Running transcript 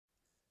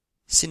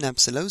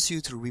Synapse allows you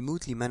to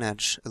remotely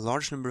manage a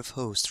large number of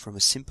hosts from a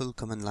simple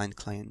command line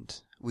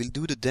client. We'll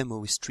do the demo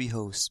with 3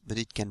 hosts, but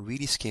it can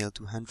really scale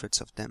to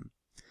hundreds of them.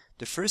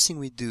 The first thing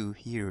we do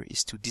here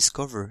is to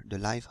discover the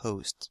live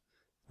host.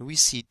 We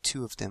see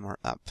 2 of them are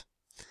up.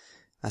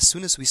 As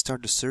soon as we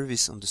start the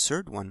service on the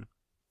third one,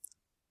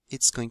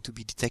 it's going to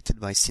be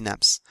detected by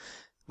Synapse.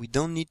 We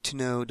don't need to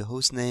know the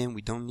host name,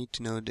 we don't need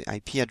to know the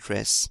IP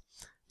address.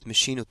 The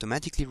machine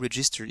automatically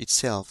registered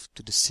itself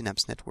to the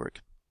Synapse network.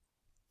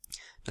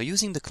 Now,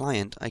 using the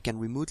client, I can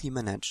remotely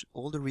manage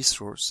all the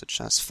resources such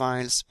as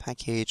files,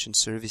 package, and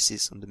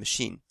services on the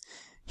machine.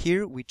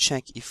 Here we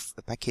check if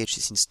a package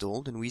is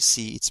installed, and we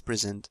see it's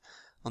present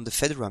on the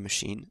Fedora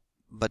machine,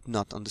 but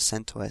not on the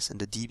CentOS and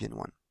the Debian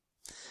one.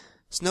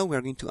 So now we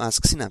are going to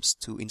ask Synapse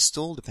to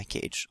install the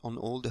package on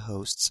all the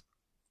hosts.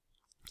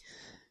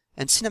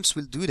 And Synapse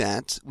will do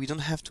that. We don't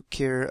have to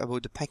care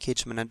about the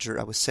package manager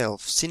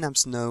ourselves.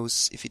 Synapse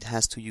knows if it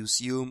has to use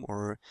yum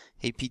or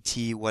apt,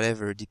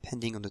 whatever,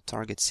 depending on the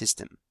target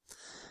system.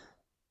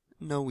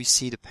 Now we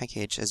see the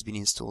package has been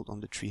installed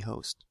on the 3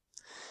 hosts.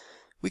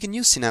 We can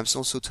use Synapse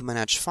also to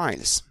manage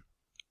files.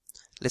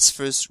 Let's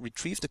first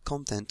retrieve the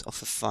content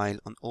of a file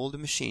on all the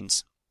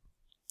machines.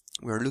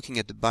 We are looking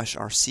at the bash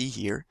rc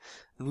here,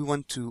 and we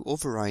want to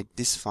override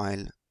this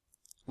file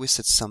with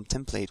some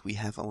template we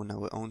have on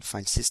our own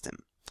file system.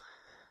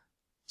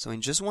 So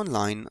in just one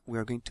line, we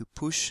are going to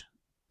push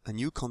a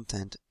new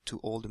content to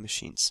all the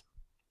machines.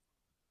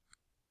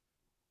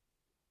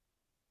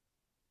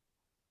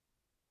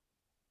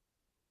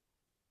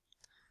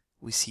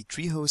 We see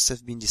 3 hosts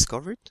have been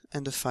discovered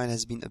and the file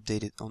has been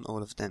updated on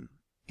all of them.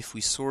 If we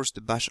source the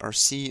bash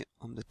rc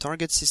on the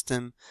target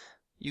system,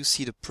 you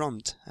see the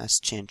prompt has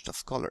changed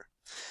of color.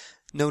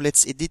 Now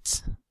let's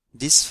edit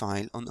this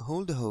file on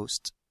all the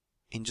hosts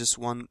in just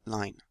one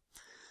line.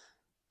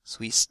 So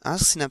we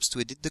ask Synapse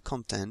to edit the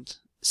content.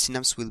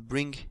 Synapse will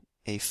bring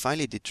a file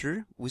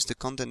editor with the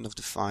content of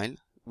the file.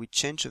 We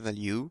change the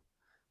value,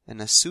 and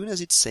as soon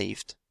as it's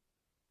saved,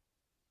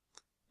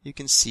 you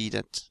can see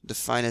that the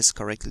file has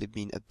correctly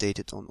been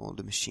updated on all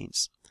the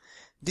machines.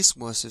 This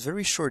was a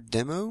very short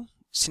demo.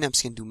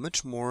 Synapse can do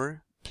much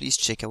more. Please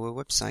check our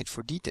website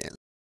for details.